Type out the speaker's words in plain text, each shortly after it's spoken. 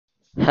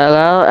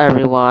Hello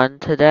everyone,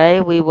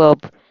 today we will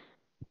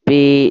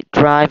be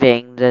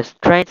driving this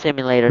train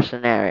simulator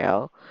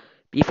scenario.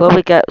 Before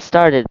we get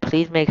started,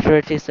 please make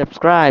sure to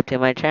subscribe to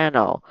my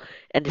channel.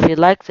 And if you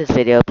like this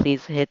video,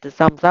 please hit the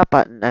thumbs up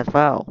button as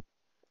well.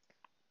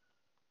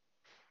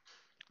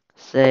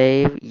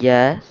 Save,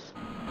 yes.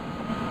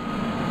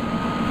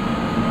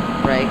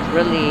 Brakes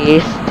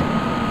released.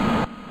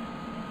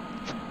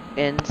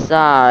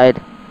 Inside.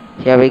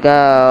 Here we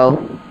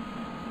go.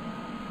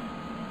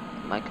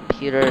 My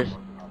computer's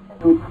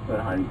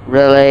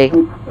really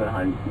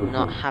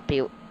not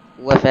happy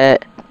with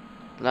it.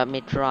 Let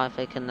me try if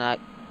I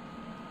connect.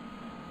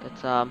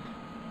 But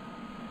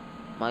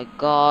my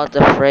god,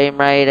 the frame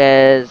rate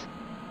is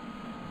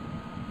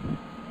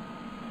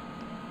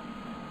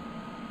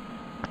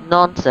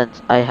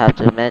nonsense, I have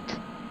to admit.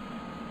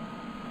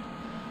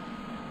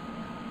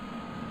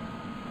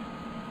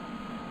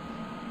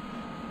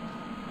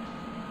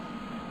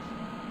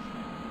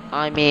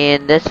 I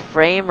mean, this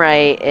frame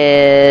rate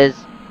is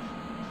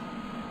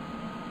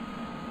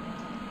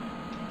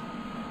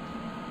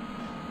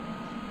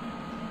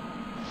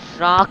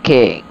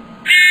shocking.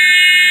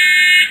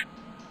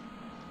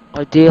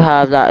 I do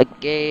have that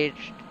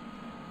engaged.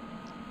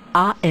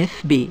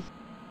 AFB.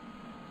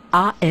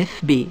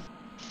 AFB.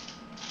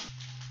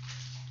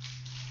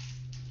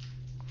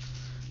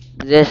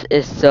 This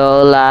is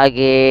so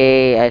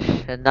laggy. I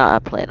should not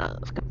have played on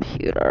this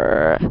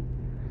computer.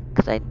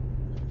 Cause I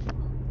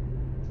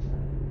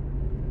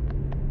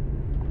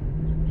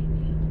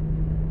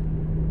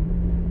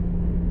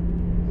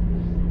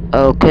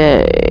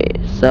Okay,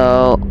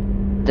 so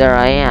there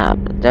I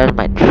am. There's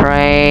my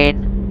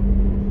train.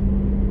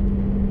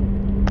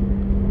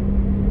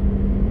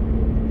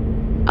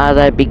 As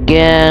I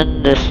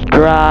begin this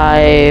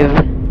drive,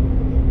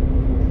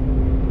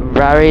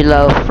 very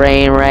low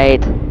frame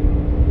rate.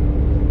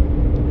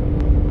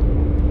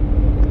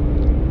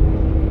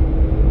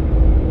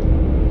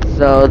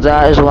 So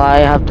that is why I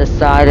have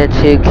decided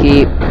to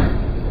keep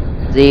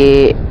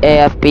the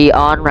AFB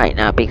on right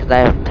now because I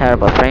have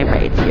terrible frame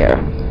rates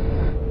here.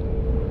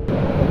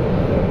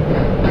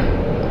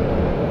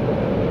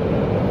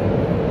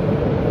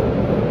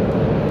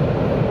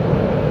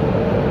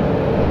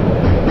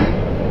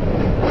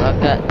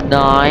 Look at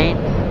 9.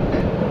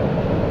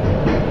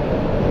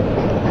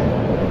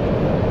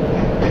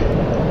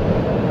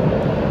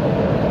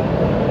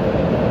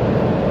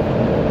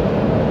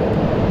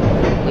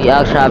 We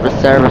actually have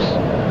a service.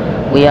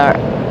 We are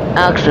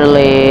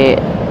actually,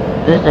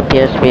 this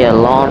appears to be a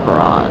long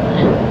run.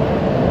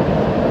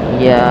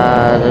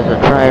 Yeah, there's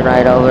a train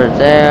right over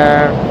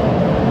there.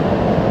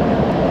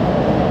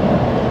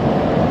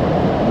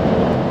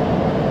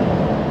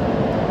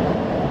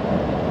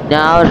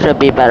 Now it should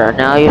be better.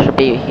 Now you should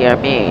be hear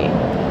me.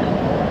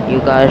 You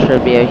guys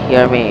should be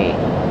hear me.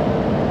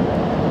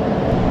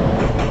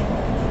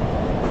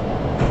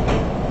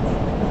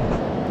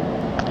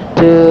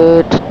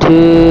 Toot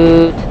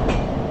toot.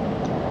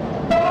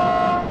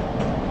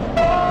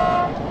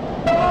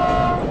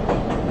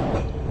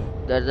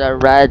 There's a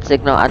red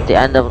signal at the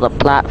end of the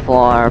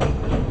platform.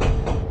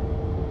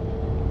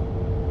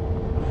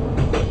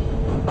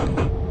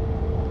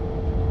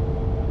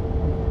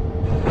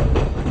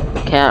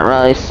 Can't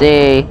really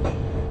see,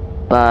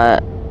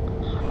 but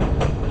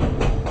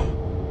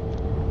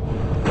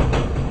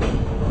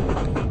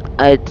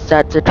it's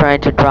set to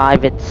trying to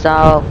drive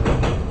itself.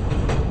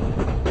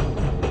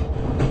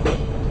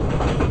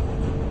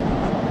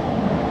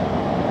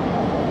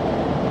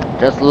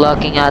 Just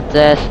looking at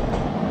this.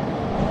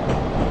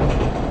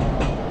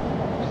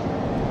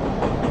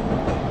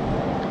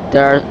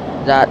 There's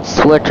that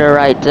switcher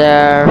right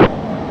there.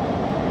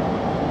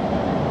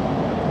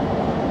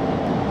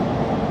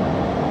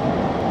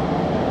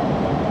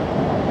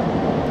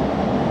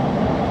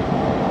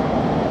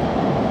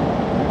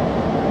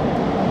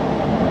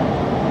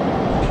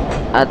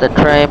 As the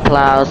train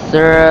plows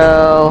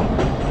through.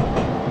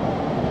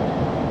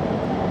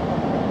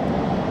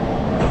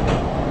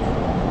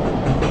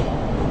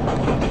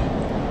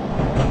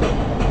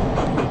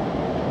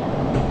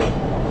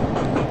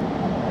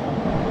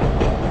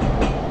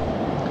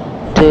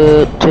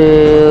 Toot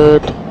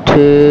toot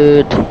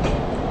toot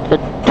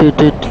toot toot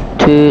toot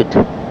toot.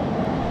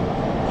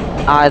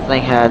 I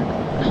think had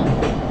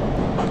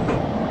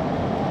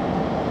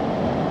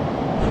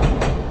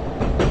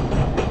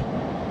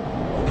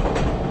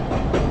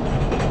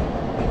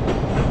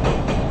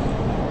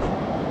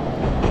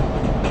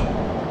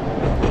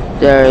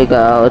there you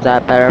go. Is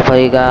that better for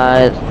you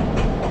guys?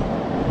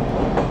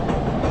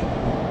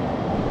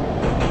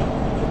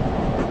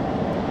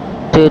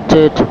 Toot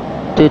toot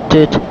toot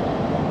toot.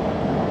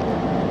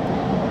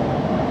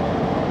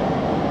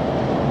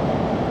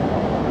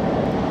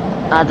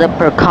 As a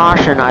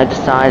precaution, I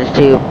decided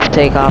to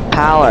take off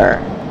power.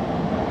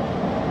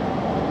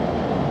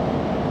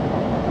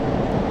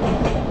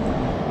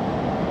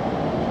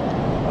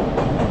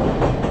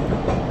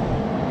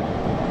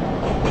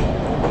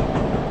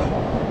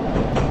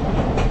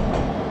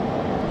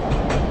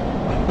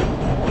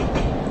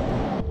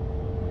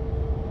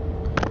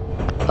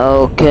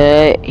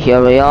 Okay,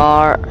 here we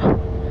are.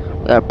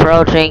 We're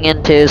approaching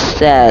into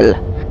Celle.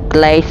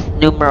 Place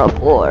numero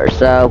 4,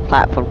 so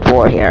platform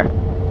 4 here.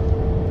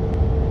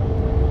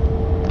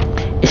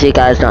 If you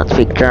guys don't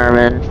speak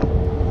German.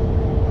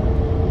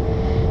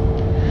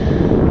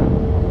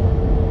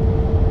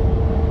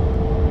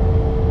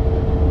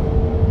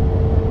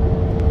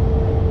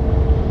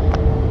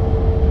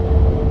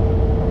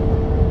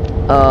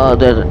 Oh,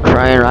 there's a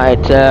train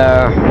right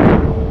there.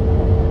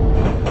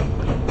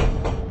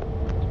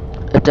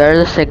 If there's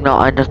a signal,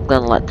 I'm just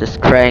gonna let this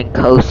train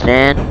coast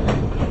in.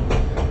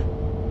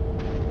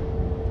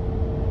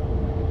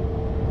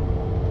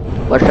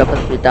 We're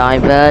supposed to be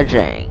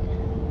diverging.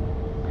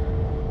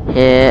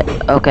 Here,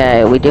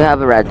 okay, we do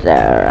have a red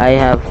there. I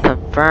have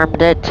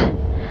confirmed it.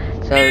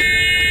 So,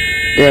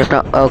 there's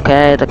no,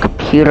 okay, the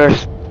computer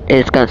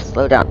is gonna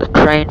slow down the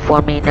train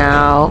for me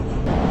now.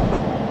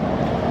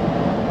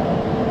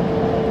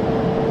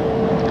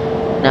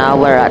 Now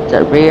we're at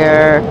the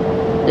rear.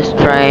 This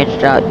train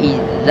shall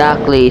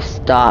exactly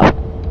stop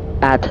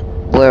at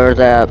where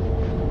the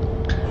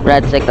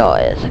red signal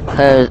is,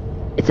 because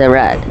it's a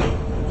red.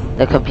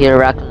 The computer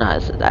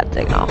recognizes that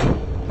signal.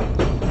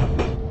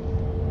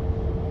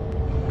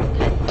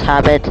 Okay,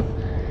 tab it.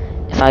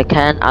 If I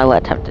can, I will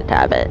attempt to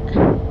tab it.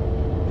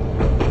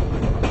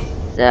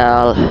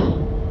 So,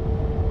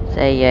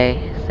 say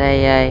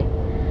yay.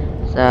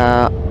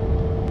 So,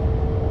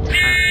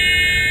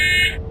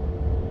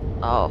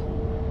 oh.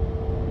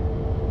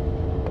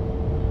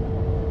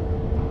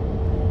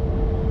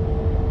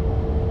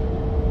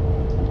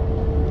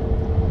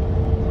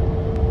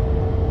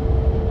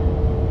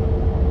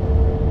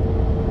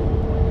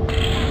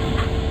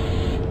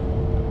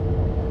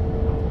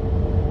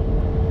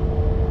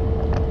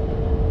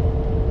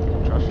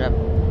 Control shift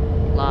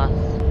plus.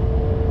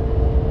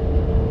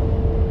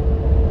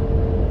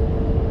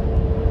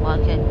 One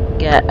can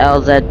get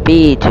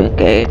LZB to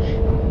engage.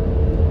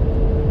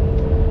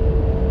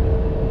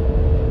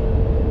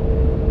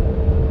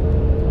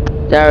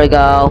 There we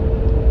go.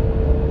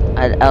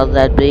 At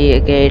LZB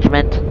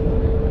engagement.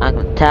 I'm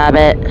gonna tab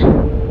it.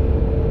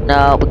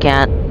 No, we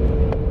can't.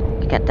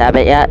 We can't tab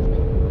it yet.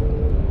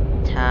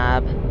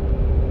 Tab.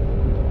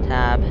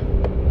 Tab.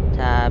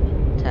 Tab.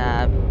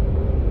 Tab.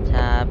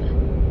 Tab.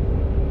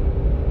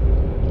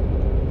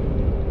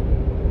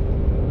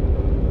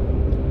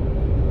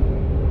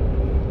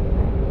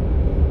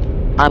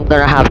 I'm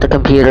gonna have the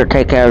computer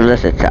take care of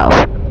this itself.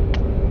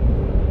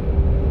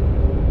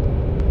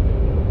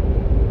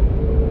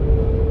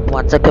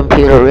 Once the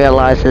computer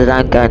realizes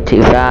I'm going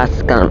too fast,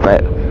 it's gonna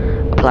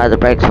apply the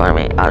brakes for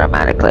me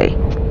automatically.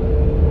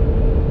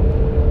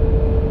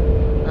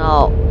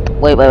 No,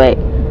 wait.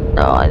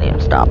 No, I need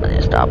to stop.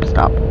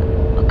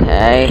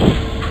 Okay.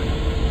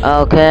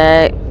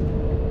 Okay.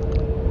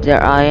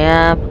 There I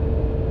am.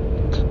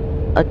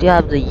 I do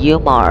have the U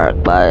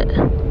mark, but is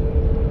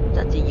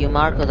that the U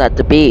mark or is that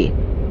the B?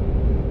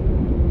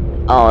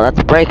 Oh,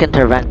 that's brake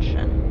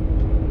intervention.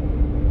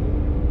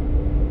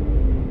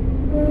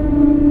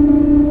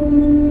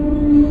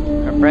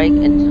 A brake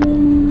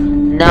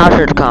now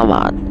should come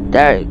on.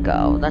 There you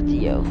go. That's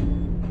you.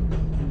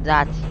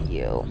 That's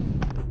you.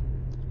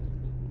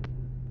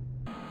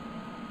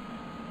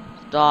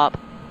 Stop.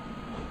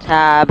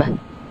 Tab.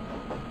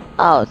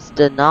 Oh, it's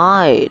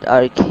denied.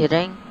 Are you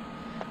kidding?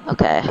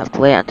 Okay, I have to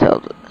wait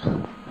until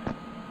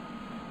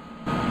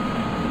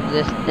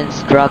this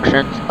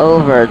instruction's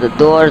over. The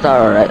doors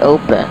are already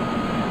open.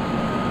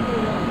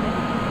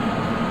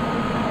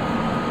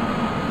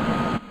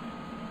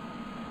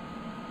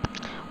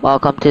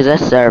 Welcome to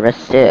this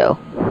service too.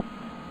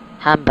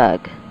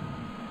 Hamburg.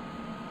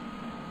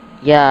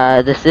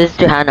 Yeah, this is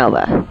to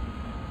Hanover.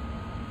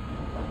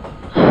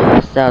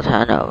 South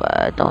Hanover.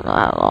 I don't know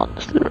how long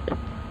this is.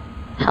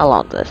 How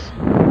long this?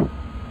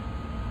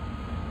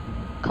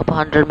 Couple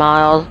 100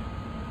 miles?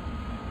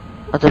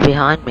 What's it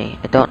behind me?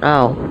 I don't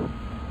know.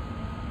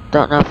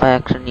 Don't know if I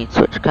actually need to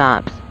switch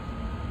cabs.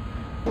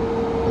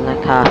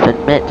 Like I have to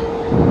admit.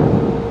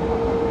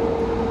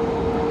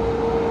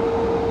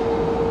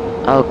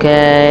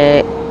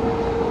 Okay.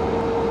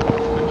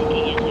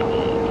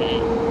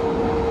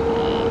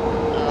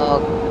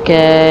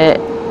 Okay.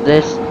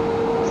 This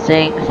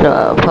thing's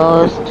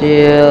supposed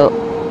to.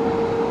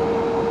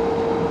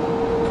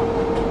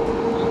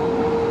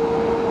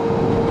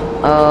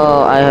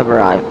 Oh, I have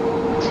arrived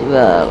too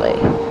early.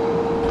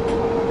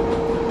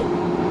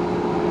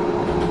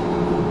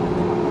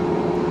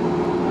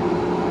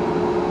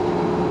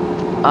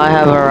 I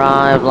have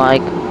arrived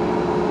like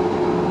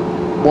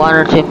 1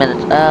 or 2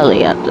 minutes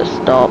early at the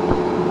stop.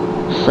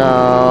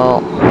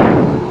 So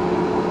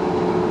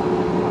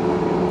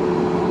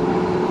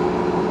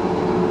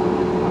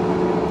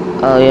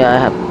oh yeah, I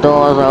have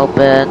doors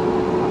open.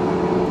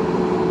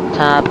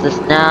 Tap this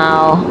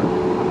now.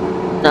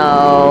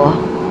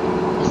 No.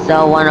 Is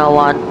Cell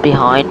 101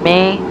 behind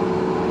me?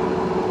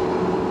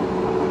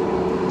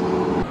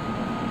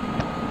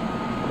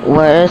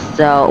 Where is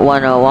Cell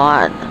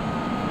 101?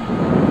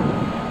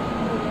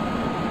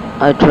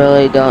 I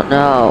truly don't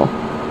know.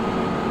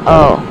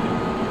 Oh.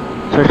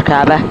 Switch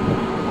cab.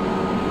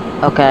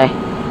 Okay.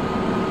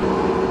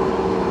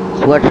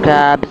 Switch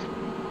cabs.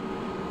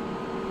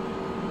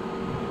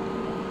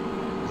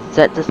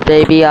 Set this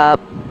baby up.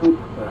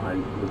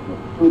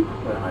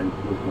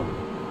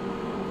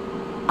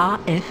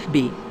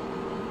 AFB.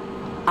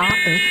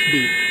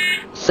 AFB.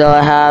 So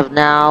I have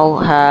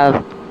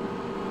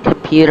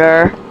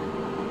computer.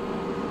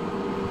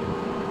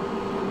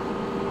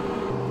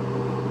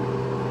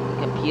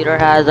 Computer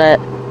has it.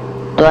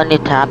 Do I need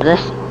to tap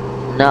this?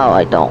 No,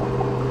 I don't.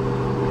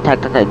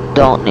 Technically, I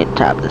don't need to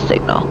tap the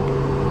signal.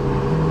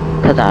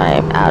 Because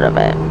I'm out of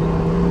it.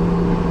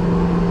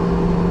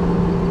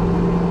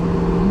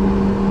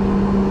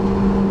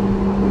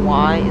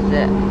 Why is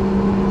it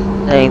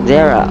saying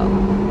 0?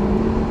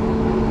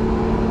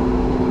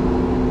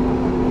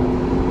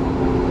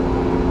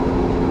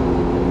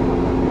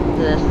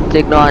 This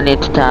signal I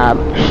need to tap.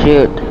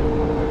 Shoot.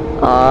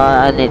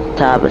 I need to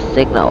tap a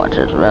signal, which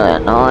is really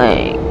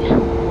annoying.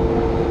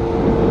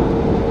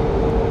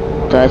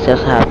 Do I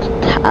just have to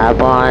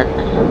tab on?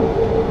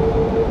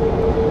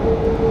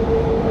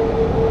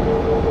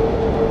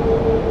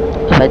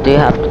 If I do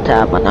have to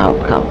tab on,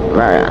 I'll become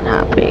very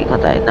unhappy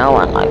because I know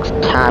one likes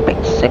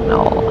tabbing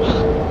signals.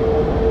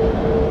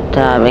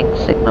 Tabbing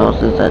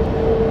signals is a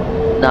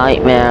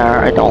nightmare.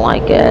 I don't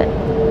like it.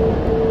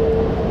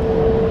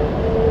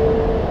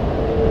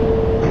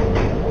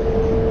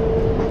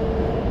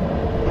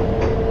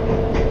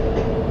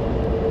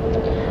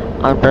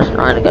 I'm just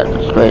trying to get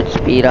the straight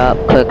speed up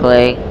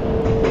quickly.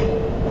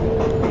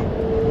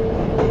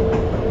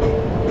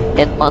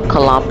 In 1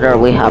 kilometer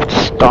we have to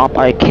stop.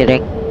 Are you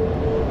kidding?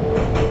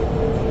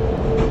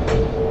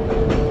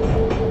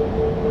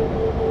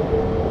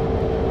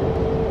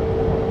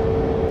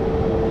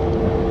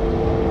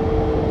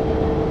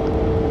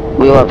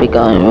 We will be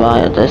going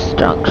via this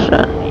junction.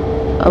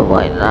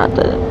 Avoid that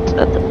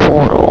at the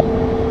portal.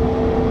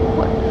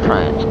 What the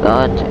train's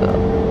going to.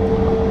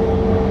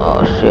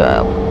 Oh shoot,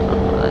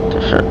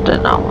 I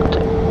did not want to.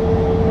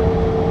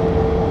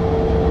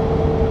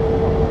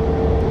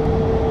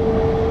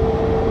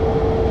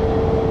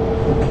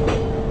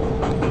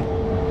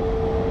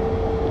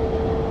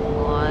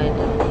 Why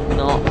does it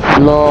not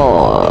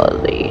floor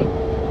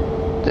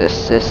this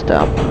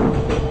system?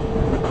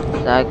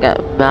 So I get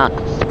max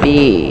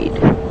speed.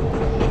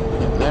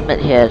 The limit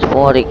here is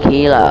 40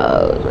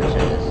 kilos, which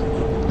is,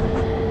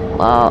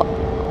 well,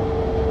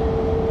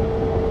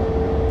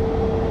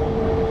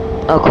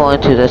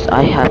 according to this,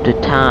 I have to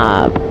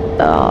tab,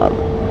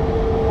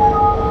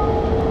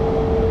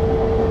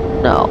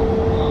 no.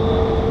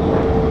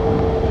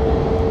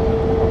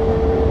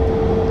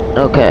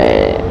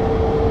 Okay,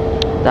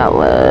 that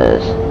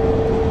was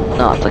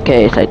not the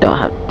case. I don't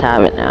have to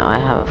tab it now. I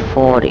have a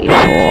 44,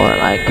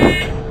 like,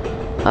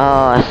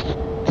 oh, I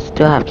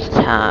still have to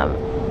tab.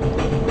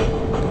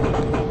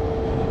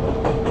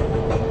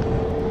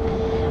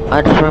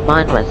 I just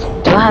remind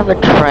myself, do I have a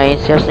train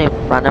seriously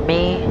in front of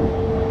me?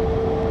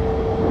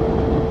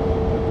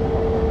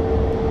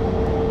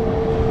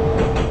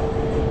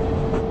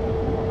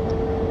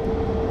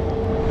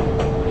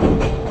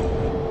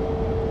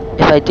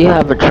 If I do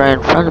have a train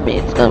in front of me,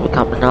 it's gonna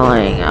become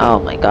annoying. Oh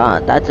my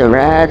god, that's a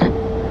red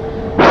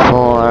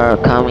for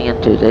coming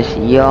into this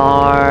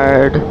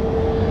yard.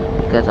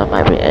 Because I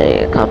might be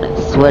able to come and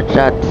switch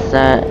that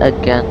set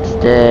against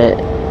it.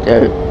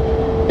 There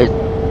is.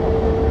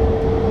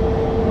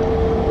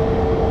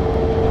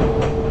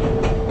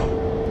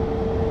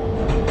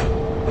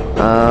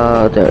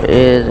 Oh, there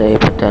is a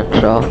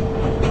potential.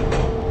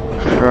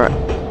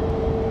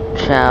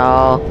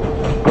 Shall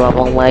grab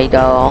on way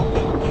though.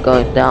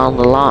 Going down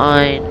the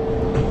line.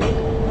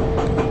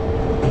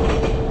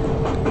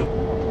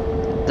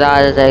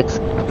 That is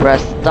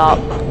express stop.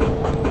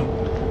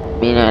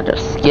 Meaning I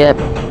just skip.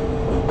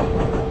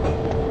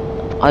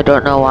 I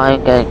don't know why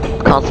I'm getting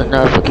constant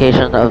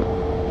notifications of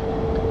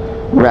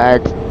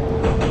red.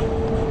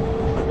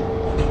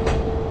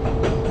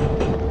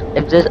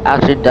 If this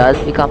actually does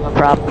become a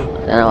problem,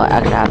 then I'll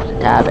actually have to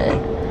tab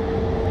it.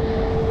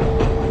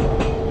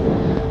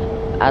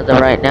 As of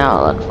right now,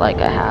 it looks like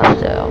I have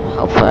to.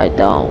 Hopefully I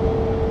don't.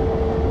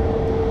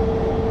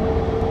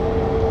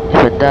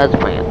 If it does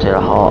bring it to the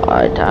halt,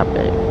 I tap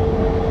it.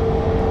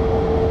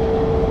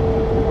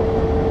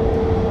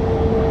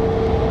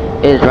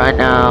 It is right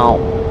now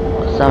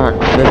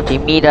 750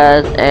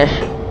 meters-ish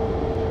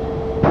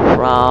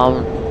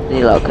from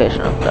the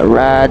location of the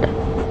red,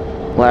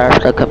 where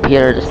if the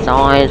computer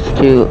decides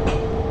to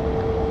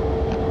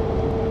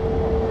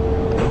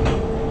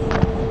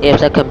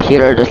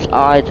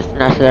it's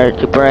necessary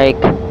to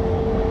brake,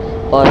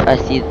 or if I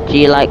see the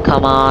G light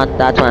come on,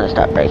 that's when I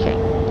start braking.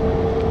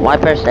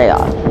 Wipers stay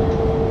off.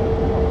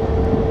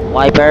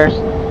 Wipers,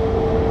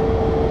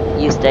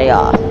 you stay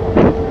off.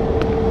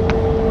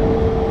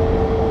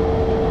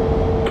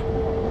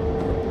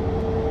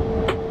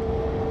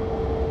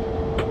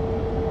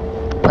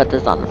 Put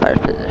this on the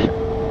first position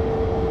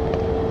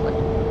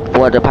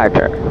for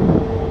departure.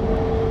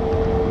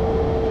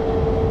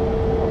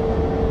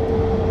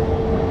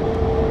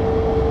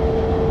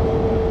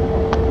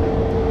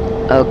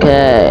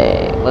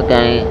 Okay, we're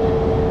getting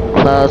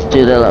close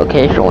to the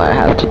location where I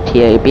have to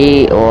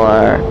TAB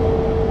or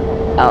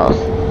else.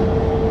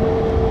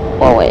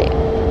 Or wait,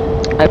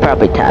 I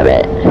probably tab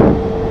it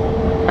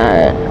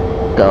and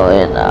go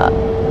in the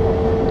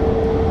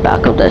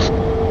back of this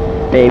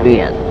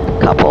baby and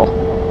couple.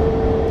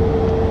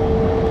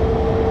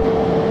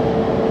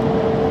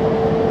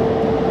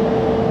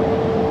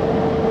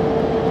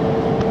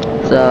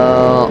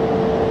 So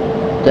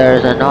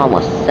there's a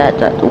normal set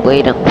that's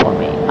waiting for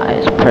me,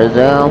 I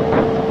presume.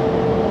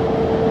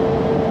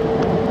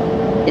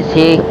 Is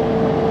he?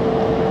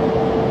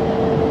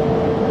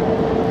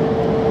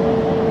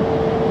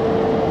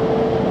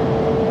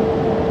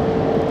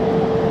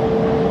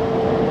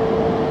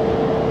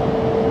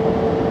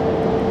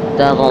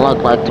 Doesn't look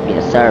like to be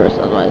a service,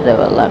 otherwise they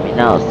would let me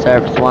know.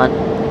 Service 1,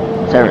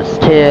 service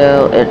 2,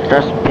 it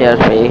just appears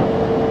to be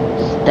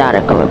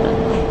static equipment.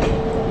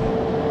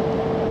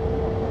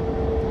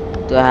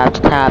 Do I have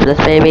to tab this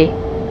baby?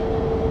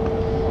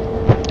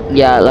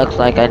 Yeah, it looks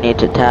like I need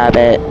to tab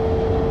it.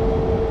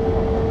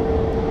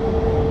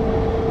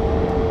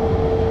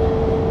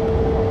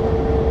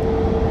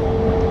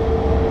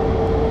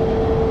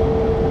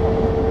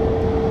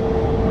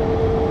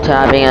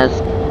 Tabbing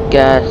as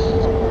guest.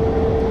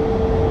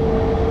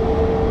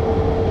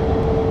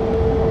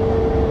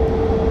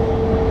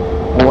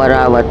 What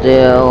I would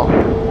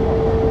do.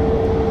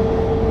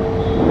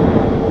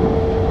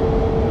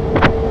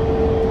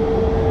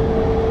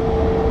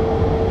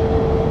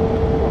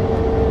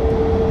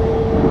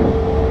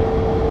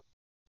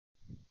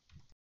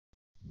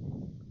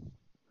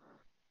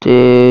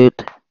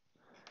 Dude.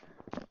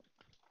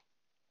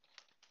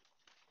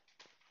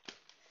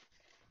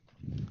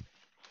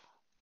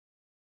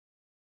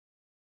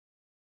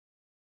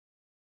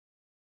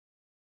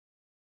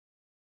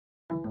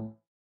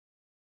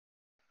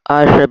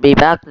 I should be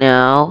back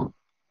now.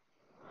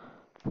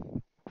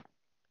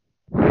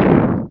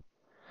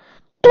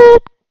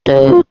 Dude,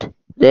 dude.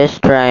 This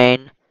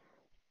train.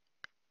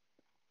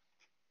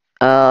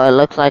 Oh, it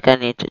looks like I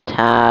need to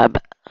tab.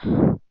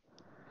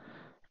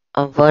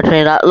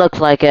 Unfortunately, that looks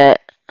like it.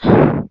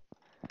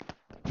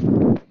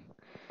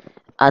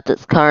 At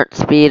its current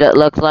speed, it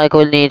looks like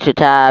we need to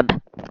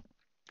tab.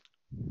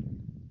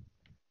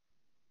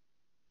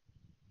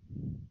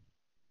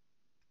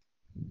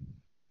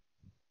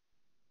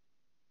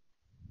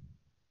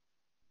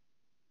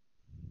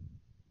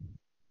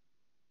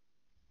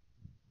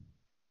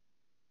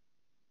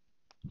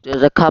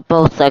 There's a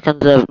couple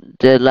seconds of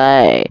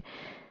delay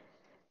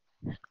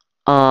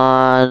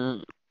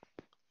on...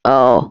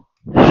 Oh,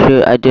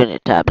 shoot, I do need to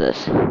tab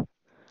this.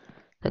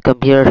 The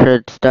computer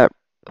should start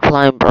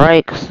applying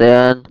brakes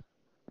soon.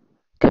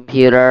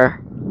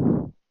 Computer.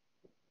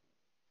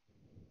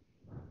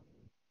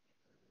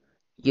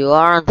 You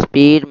are on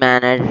speed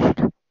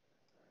managed.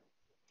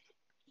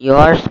 You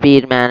are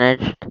speed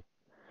managed.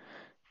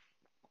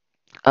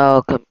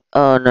 Oh,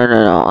 oh no,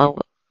 no, no.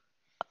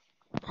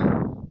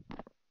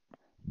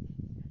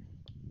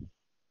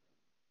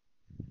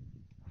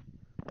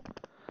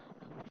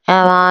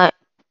 Am I?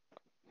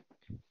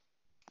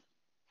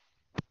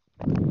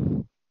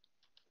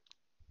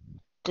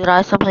 Did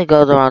I simply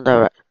go the wrong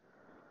direction?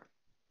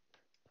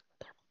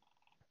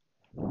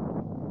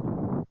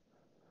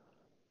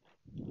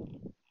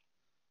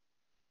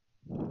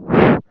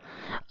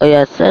 Oh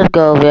yeah, it says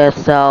go via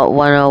cell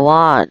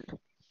 101.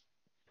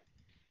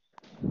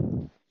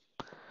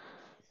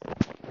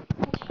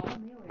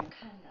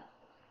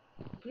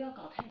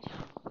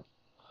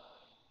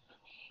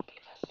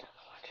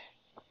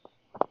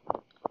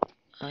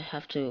 I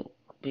have to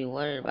be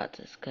worried about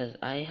this because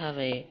I have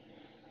a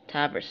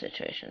tabber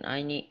situation.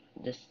 I need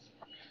this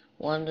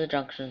one of the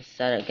junctions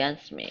set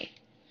against me.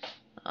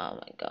 Oh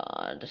my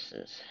god, this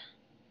is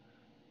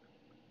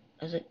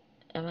it,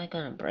 am I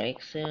gonna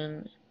break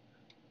soon?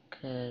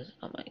 Cause,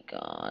 oh my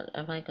god,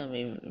 am I gonna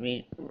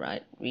be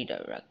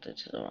redirected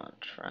to the wrong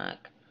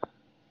track?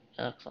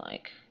 It looks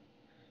like.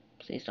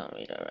 Please don't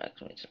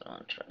redirect me to the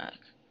wrong track.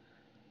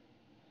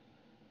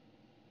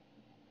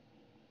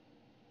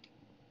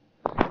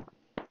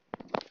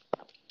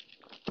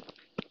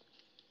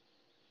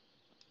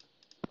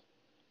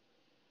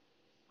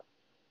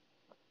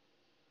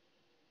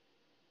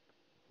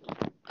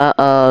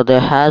 Uh-oh,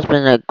 there has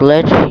been a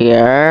glitch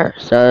here,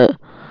 so it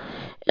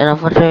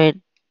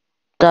unfortunately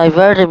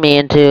diverted me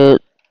into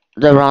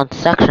the wrong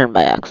section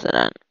by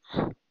accident.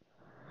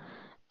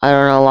 I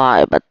don't know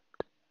why, but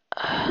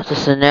the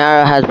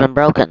scenario has been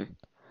broken.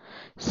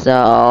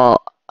 So,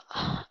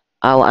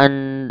 I'll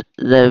end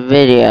the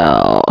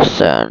video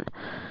soon.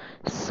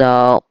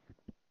 So,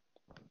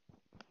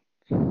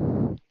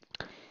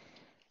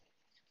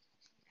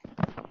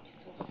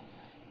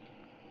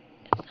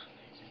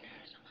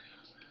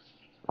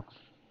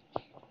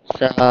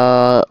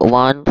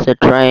 once the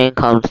train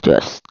comes to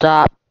a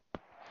stop,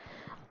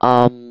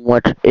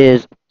 which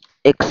is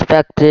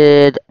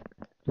expected,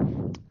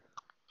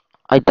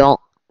 I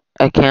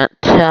can't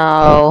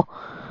tell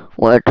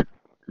what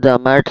the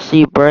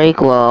emergency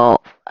brake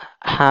will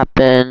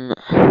happen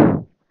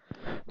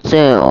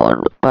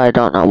soon, but I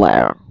don't know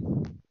where.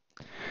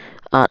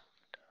 Uh,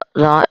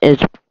 that is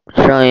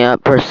showing a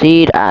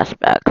proceed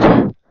aspect.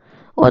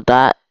 Well,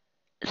 that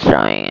is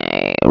showing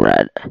a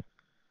red.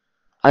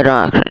 I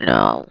don't actually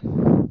know.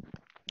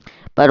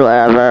 But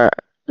whatever.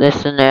 This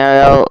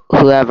scenario,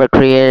 whoever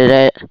created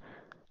it,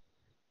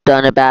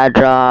 done a bad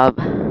job.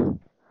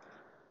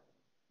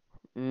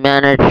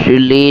 Managed to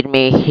lead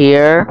me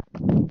here.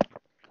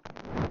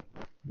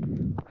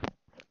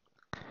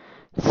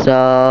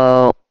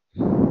 So,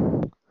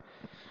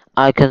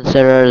 I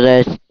consider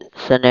this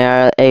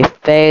scenario a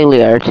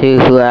failure to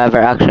whoever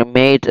actually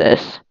made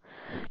this.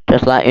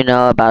 Just let you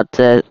know about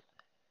the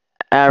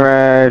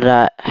error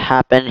that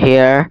happened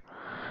here.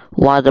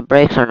 Why the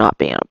brakes are not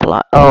being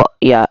applied. Oh,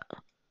 yeah.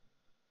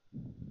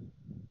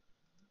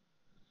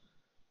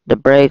 The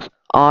brakes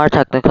are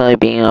technically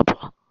being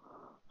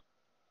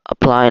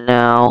applied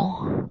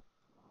now.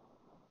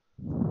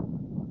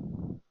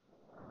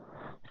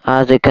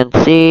 As you can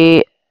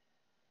see,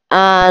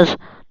 as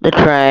the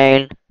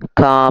train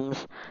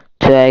comes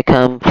to a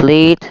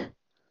complete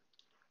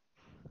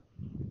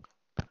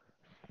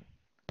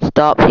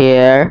stop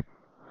here,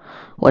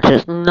 which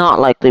is not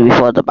likely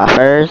before the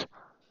buffers,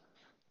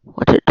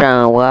 which is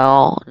done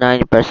well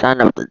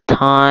 90% of the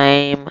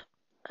time.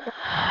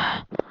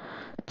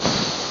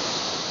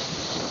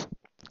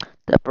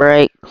 The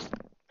brakes,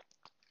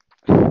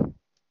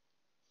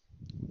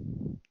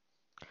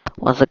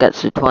 once it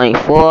gets to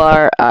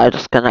 24, I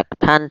disconnect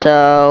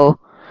Panto,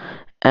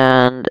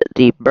 and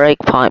the brake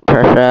point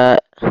pressure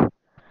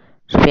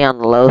should be on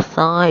the low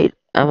side.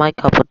 Am I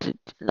coupled to,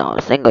 no,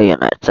 single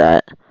unit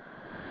set.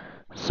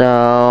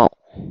 So,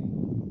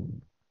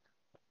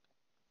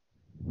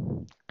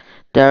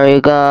 there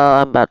you go,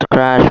 I'm about to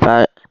crash,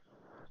 but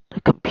the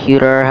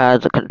computer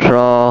has the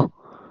control,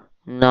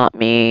 not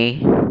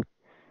me.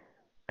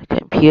 The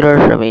computer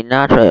should be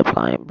naturally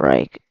applying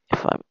brake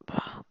if I'm...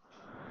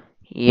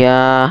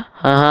 Yeah,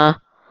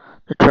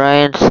 the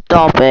train's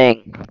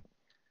stopping.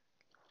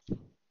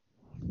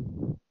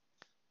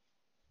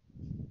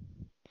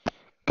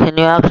 Can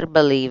you actually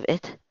believe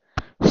it?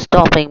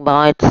 Stopping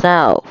by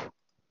itself.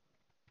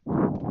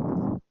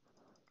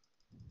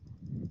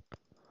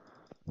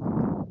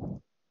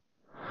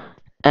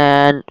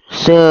 And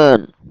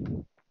soon,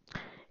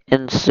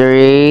 in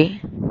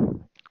 3,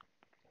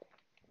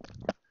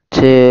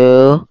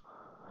 2,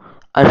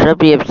 I should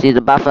be able to see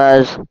the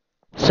buffers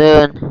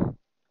soon.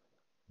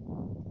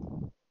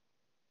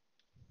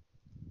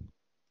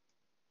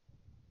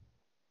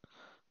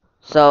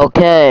 So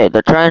okay,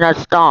 the train has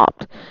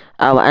stopped.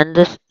 I will end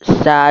this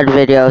sad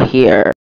video here.